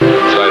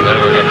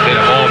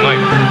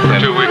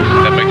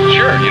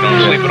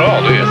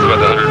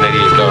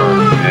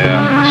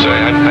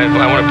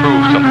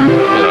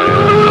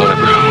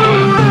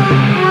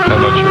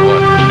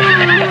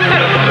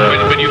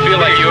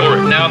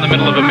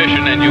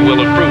you will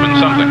have proven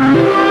something.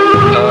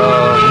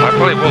 I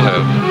probably will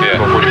have. Yeah.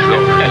 Before you go.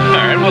 All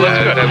right, well,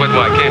 that's good. That wasn't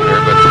why I came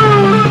here, but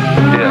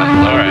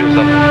yeah. All right.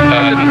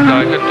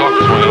 I couldn't talk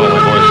this morning. All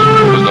my voice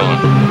was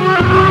gone.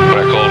 When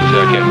I called to say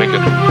I can't make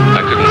it,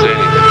 I couldn't say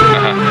anything.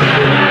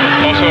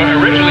 Also,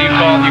 originally you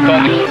called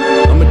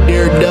I'm a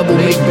daredevil,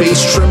 make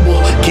bass tremble.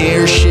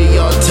 Can't hear shit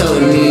y'all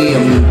telling me.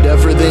 I'm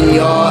deafer than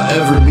y'all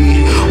ever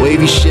be.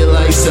 Wavy shit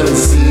like 7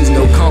 C's.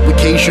 No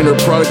complication or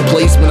product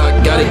placement. I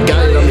got it.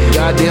 I'm the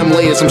goddamn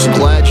latest. I'm so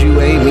glad you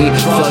ain't me.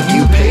 Fuck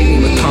you, pay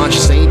me. My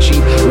conscience ain't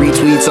cheap.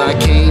 Retweets I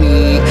can't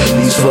eat.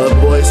 These fuck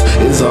boys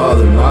is all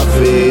in my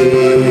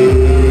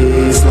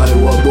face. Like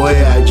what, boy?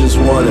 I just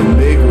wanna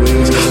make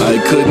wings. I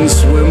couldn't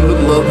swim but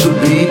love the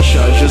beach.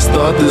 I just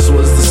thought this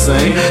was the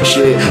same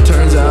shit.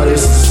 Turns out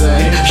it's the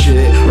same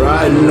shit.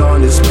 Riding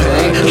on this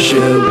pain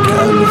shit.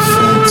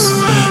 Elephants,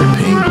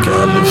 pink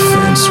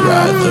elephants.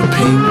 Ride the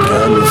pink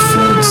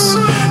elephants.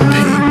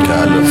 Pink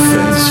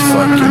elephants,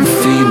 fucking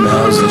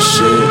females and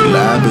shit.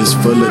 Lab is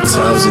full of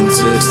tails and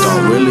tits.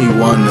 Don't really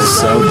wanna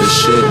sell the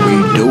shit. We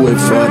do it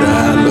for the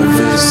hell of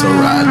it. So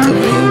ride the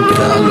pink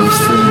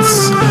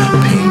elephants.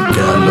 Pink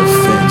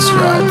elephants,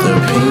 ride the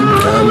pink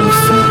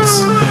elephants.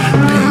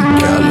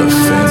 Pink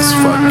elephants,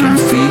 fucking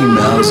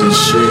females and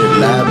shit.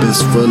 Lab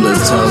is full of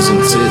tails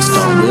and tits.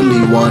 Don't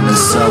really wanna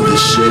sell the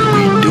shit.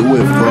 We do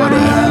it for the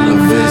hell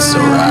of it. So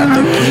ride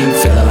the pink.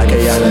 Feeling like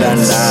a young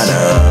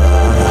Donada.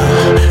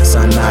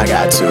 Son, I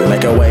got to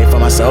make a way for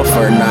myself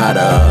or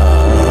nada.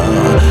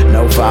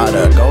 No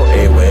father, go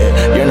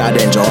with. You're not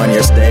enjoying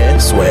your stay.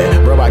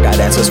 Sweat, bro, I got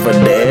answers for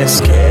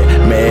this kid.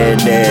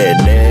 Mid,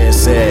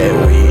 said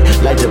we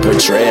like to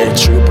portray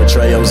true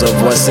portrayals of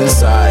what's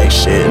inside.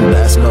 Shit,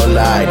 that's no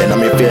lie. Then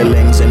I'm your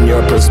feelings and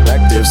your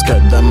perspectives.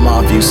 Cut them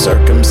off, you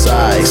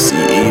circumcise.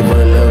 See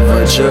evil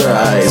avert your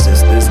eyes.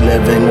 Is this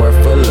living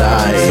worth a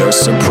lie? You're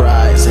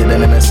surprised,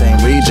 hidden in the same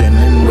region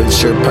in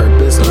which your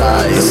purpose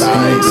lies.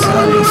 Pink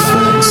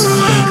elephants,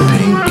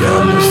 pink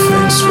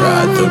elephants.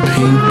 Ride the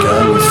pink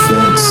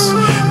elephants.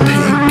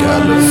 Pink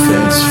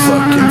elephants,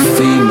 fucking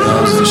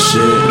females and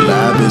shit.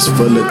 Lab is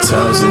full of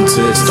tails and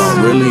tits.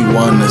 Don't really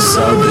wanna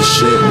sell the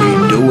shit. We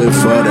do it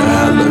for the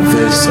hell of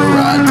it. So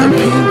ride the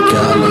pink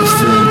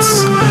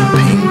elephants.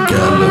 Pink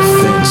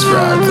elephants,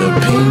 ride the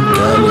pink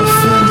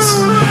elephants.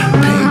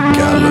 Pink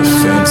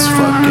elephants,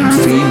 fucking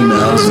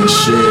females and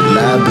shit.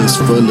 Lab is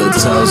full of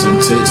tails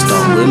and tits.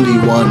 Don't really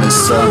wanna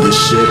sell the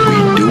shit. We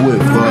do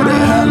it for the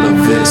hell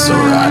of it. So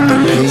ride the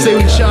pink. Say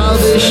we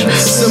childish,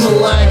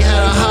 Similac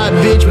had a hot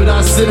bitch, but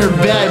I sent her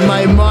back.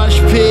 My mosh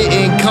pit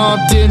in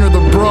Compton or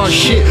the Bronx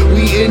shit.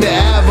 We in the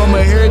Ave, I'm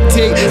a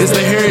heretic. It's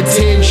the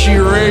heritage, she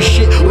rare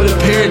shit with a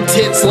pair of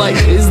tits. Like,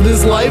 is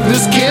this life?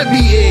 This can't be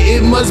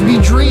it. It must be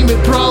dream,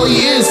 it probably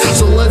is.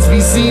 So let's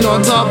be seen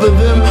on top of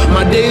them.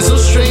 My day's so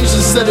strange,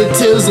 the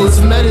sedatives. Let's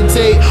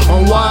meditate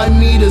on why I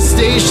need a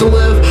stage to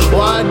live.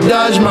 Why I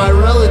dodge my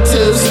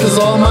relatives, cause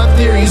all my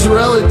theories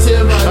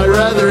relative. I'd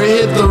rather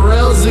hit the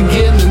rails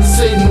again than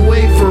sit and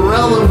wait for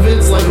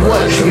relevance. Like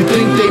what? You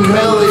think they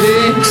mail it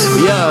in?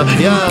 Yeah,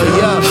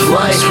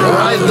 like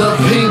ride the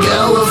pink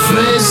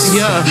elephants.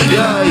 Yeah,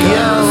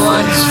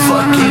 like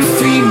fucking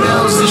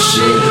females and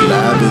shit.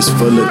 Lab is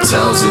full of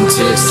tails and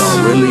tits.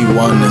 Don't really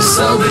wanna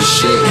sell the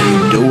shit. We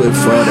do it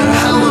for the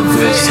hell of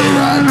it. So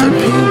ride the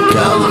pink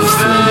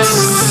elephants.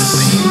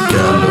 Pink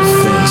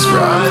elephants,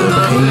 ride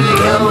the pink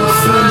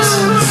elephants.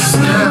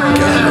 Pink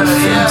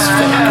elephants,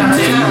 fucking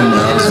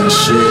females and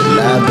shit.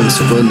 Lab is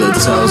full of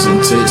tails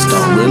and tits.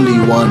 Don't really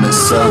wanna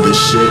sell the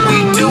shit.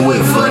 We do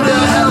it for the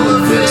hell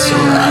of it. So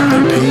ride the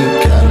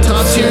pink elephants.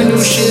 Top tier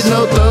new shit,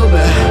 no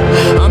throwback.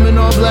 I'm in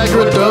all black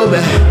or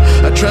throwback.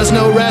 I trust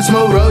no rats,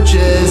 no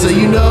roaches.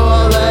 You know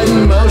all that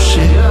in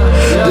motion.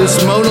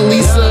 This Mona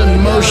Lisa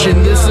in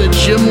motion. This a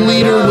gym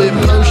leader with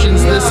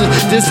potions. This a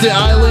distant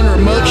island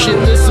remote shit.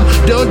 This a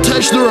don't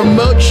touch the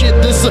remote shit.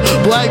 This a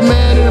black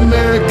man in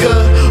America.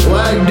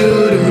 White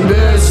dude,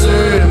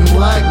 embarrasser, and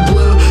black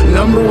blue.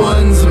 Number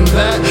ones, I'm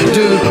that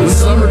dude. When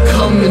summer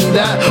come in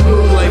that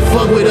mood, like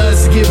fuck with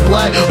us, get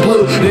black,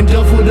 blue, then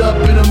duffled up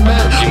in a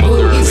matte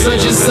blue.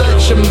 Such and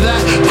such, I'm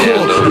that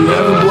cool.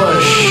 Never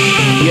blush.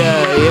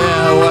 Yeah,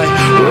 like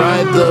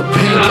ride the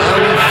pink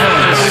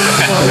elephants.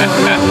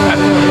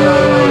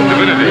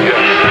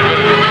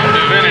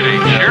 Divinity,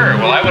 sure.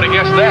 Well, I would have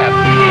guessed that.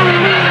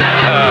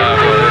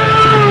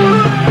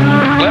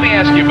 Let me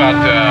ask you about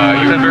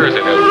It's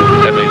embarrassing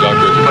that many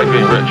doctors. It's like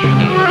being rich.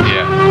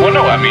 Yeah. Well,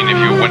 no, I mean, if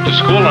you went to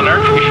school on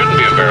Earth, you shouldn't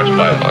be embarrassed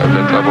by it.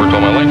 I've worked all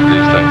my life for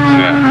these things.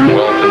 Yeah.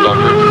 Wealth and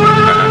doctorate.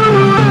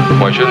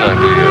 Why shouldn't I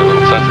be a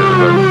little sensitive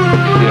about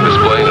being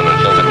displayed and it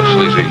sounds like a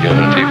sleazy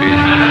on TV?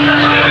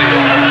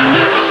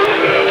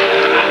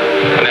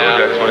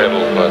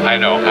 I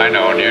know, and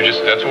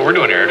that's what we're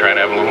doing here, trying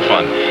to have a little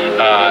fun.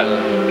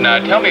 Now,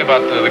 tell me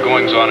about the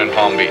goings-on in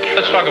Palm Beach.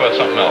 Let's talk about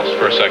something else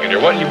for a second here.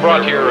 What you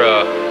brought here,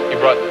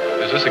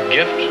 is this a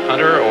gift,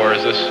 Hunter, or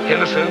is this...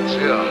 In a sense,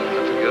 yeah,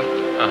 that's a gift.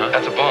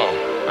 That's a bomb.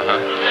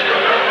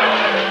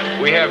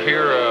 We have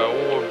here,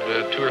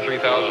 2,000 or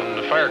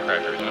 3,000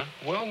 firecrackers, huh?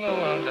 Well, no,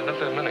 not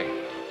that many.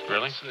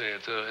 Really?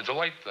 It's a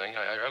light thing.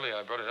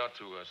 I brought it out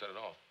to set it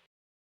off.